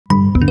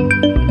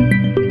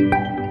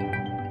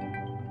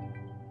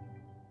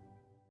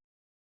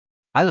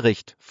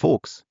Allricht,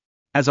 folks.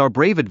 As our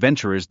brave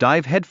adventurers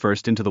dive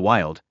headfirst into the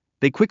wild,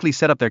 they quickly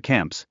set up their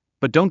camps,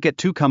 but don't get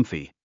too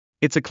comfy.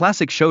 It's a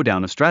classic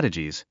showdown of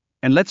strategies,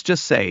 and let's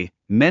just say,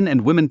 men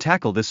and women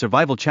tackle this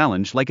survival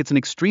challenge like it's an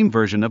extreme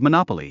version of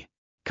Monopoly.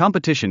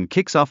 Competition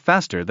kicks off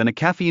faster than a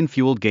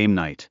caffeine-fueled game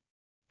night.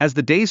 As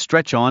the days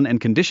stretch on and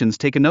conditions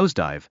take a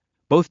nosedive,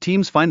 both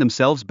teams find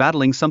themselves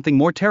battling something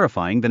more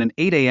terrifying than an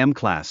 8 a.m.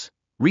 class: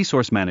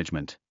 resource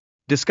management.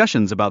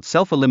 Discussions about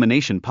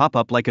self-elimination pop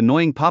up like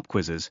annoying pop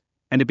quizzes,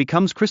 and it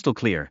becomes crystal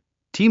clear: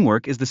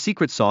 teamwork is the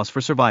secret sauce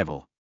for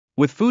survival.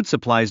 With food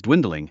supplies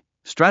dwindling,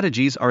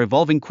 strategies are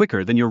evolving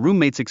quicker than your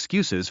roommate's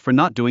excuses for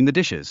not doing the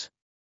dishes.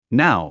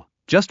 Now,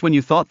 just when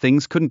you thought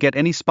things couldn't get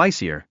any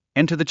spicier,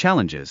 enter the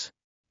challenges.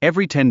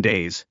 Every 10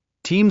 days,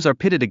 teams are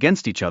pitted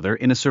against each other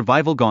in a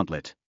survival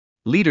gauntlet.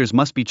 Leaders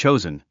must be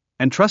chosen,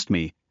 and trust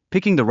me,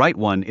 picking the right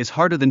one is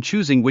harder than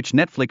choosing which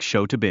Netflix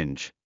show to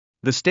binge.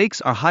 The stakes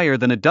are higher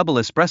than a double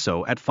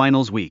espresso at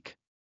finals week.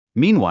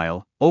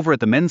 Meanwhile, over at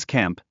the men's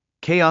camp,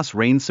 chaos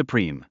reigns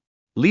supreme.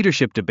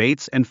 Leadership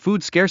debates and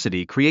food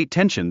scarcity create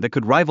tension that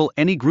could rival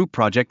any group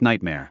project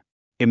nightmare.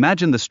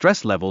 Imagine the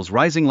stress levels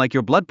rising like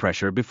your blood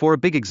pressure before a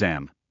big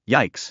exam.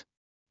 Yikes.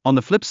 On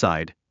the flip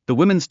side, the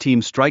women's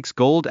team strikes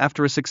gold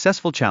after a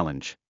successful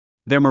challenge.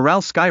 Their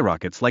morale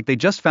skyrockets like they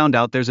just found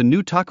out there's a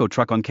new taco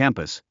truck on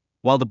campus,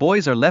 while the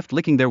boys are left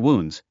licking their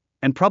wounds,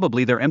 and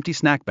probably their empty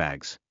snack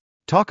bags.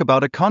 Talk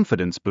about a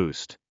confidence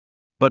boost.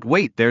 But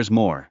wait, there's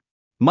more.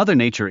 Mother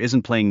Nature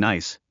isn't playing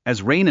nice,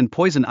 as rain and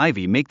poison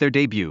ivy make their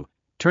debut,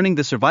 turning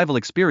the survival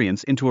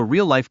experience into a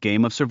real-life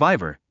game of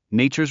Survivor,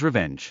 Nature's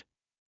Revenge.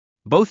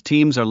 Both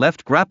teams are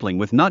left grappling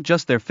with not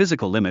just their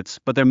physical limits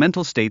but their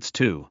mental states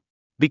too.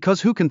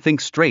 Because who can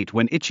think straight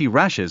when itchy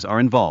rashes are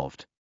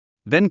involved?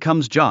 Then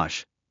comes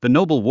Josh, the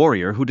noble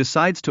warrior who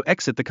decides to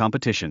exit the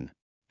competition.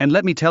 And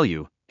let me tell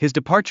you, his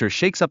departure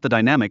shakes up the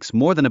dynamics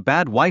more than a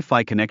bad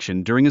Wi-Fi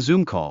connection during a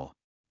Zoom call.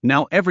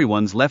 Now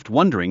everyone's left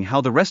wondering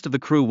how the rest of the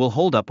crew will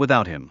hold up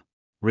without him.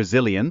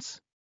 Resilience?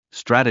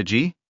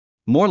 Strategy?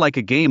 More like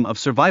a game of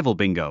survival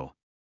bingo.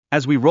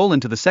 As we roll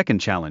into the second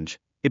challenge,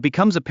 it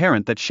becomes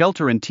apparent that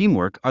shelter and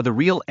teamwork are the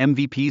real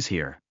MVPs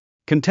here.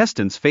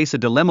 Contestants face a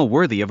dilemma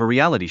worthy of a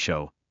reality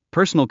show: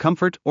 personal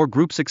comfort or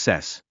group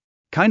success.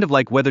 Kind of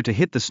like whether to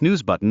hit the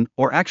snooze button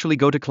or actually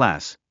go to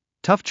class.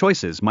 Tough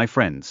choices, my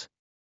friends.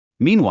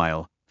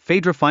 Meanwhile,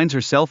 Phaedra finds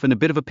herself in a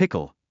bit of a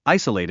pickle,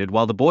 isolated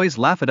while the boys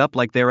laugh it up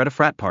like they're at a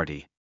frat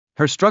party.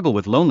 Her struggle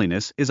with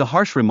loneliness is a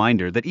harsh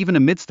reminder that even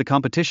amidst the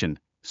competition,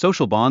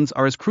 social bonds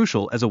are as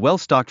crucial as a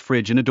well-stocked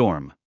fridge in a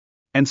dorm.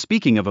 And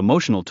speaking of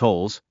emotional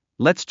tolls,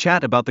 let's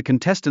chat about the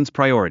contestants'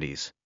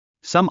 priorities.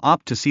 Some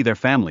opt to see their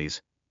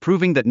families,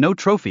 proving that no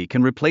trophy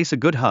can replace a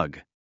good hug.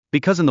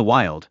 Because in the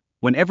wild,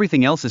 when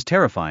everything else is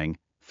terrifying,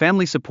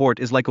 family support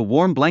is like a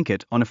warm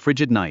blanket on a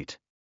frigid night.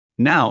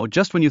 Now,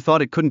 just when you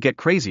thought it couldn't get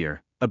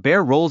crazier, a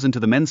bear rolls into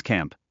the men's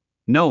camp.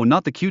 No,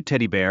 not the cute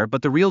teddy bear,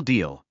 but the real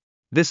deal.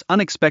 This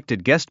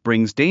unexpected guest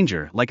brings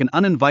danger like an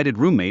uninvited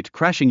roommate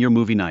crashing your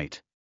movie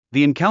night.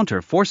 The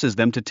encounter forces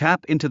them to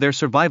tap into their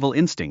survival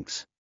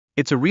instincts.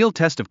 It's a real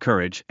test of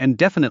courage and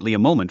definitely a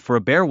moment for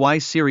a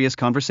bear-wise serious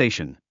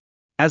conversation.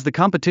 As the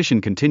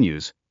competition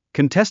continues,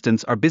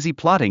 contestants are busy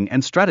plotting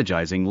and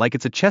strategizing like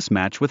it's a chess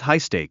match with high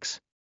stakes.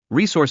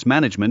 Resource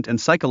management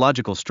and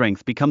psychological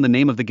strength become the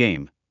name of the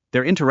game.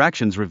 Their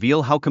interactions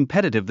reveal how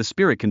competitive the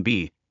spirit can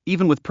be,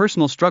 even with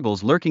personal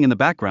struggles lurking in the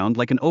background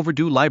like an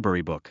overdue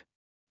library book.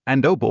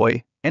 And oh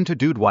boy, enter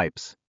dude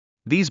wipes.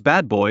 These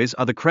bad boys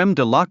are the creme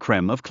de la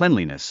creme of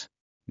cleanliness.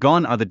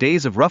 Gone are the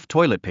days of rough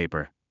toilet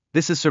paper.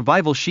 This is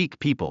survival chic,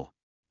 people.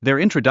 Their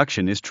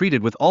introduction is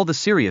treated with all the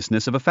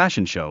seriousness of a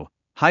fashion show,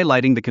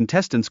 highlighting the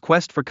contestants'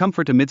 quest for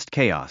comfort amidst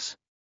chaos.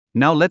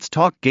 Now let's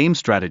talk game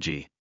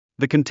strategy.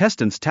 The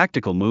contestants'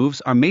 tactical moves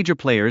are major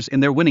players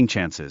in their winning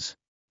chances.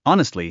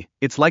 Honestly,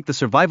 it's like the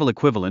survival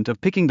equivalent of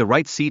picking the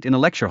right seat in a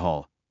lecture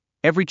hall.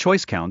 Every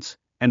choice counts,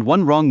 and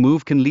one wrong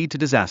move can lead to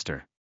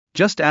disaster.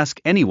 Just ask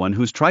anyone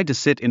who's tried to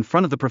sit in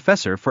front of the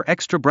professor for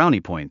extra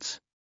brownie points.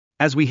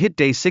 As we hit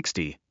day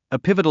 60, a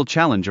pivotal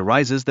challenge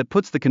arises that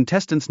puts the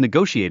contestants'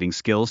 negotiating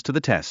skills to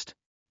the test.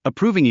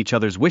 Approving each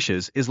other's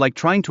wishes is like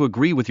trying to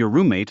agree with your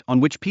roommate on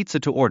which pizza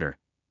to order.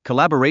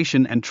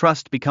 Collaboration and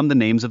trust become the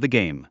names of the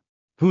game.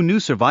 Who knew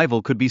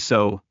survival could be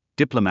so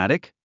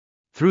diplomatic?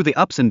 Through the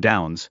ups and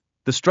downs,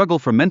 the struggle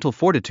for mental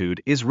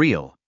fortitude is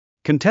real.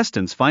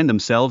 Contestants find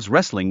themselves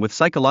wrestling with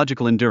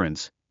psychological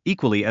endurance,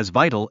 equally as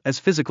vital as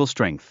physical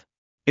strength.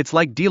 It's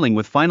like dealing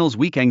with finals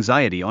week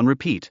anxiety on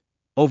repeat,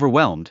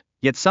 overwhelmed,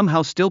 yet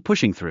somehow still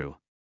pushing through.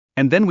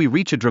 And then we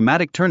reach a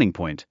dramatic turning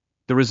point.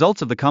 The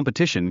results of the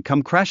competition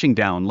come crashing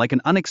down like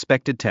an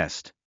unexpected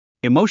test.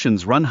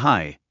 Emotions run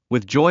high,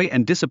 with joy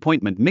and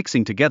disappointment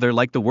mixing together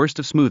like the worst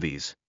of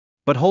smoothies.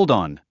 But hold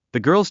on, the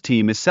girls'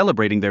 team is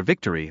celebrating their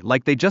victory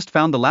like they just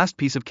found the last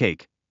piece of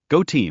cake.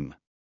 Go team!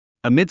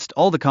 Amidst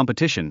all the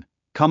competition,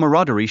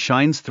 camaraderie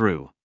shines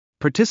through.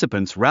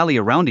 Participants rally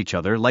around each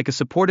other like a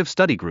supportive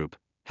study group,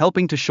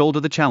 helping to shoulder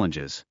the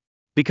challenges.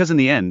 Because in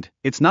the end,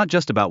 it's not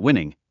just about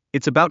winning,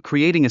 It's about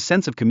creating a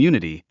sense of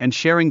community and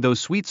sharing those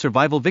sweet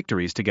survival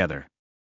victories together.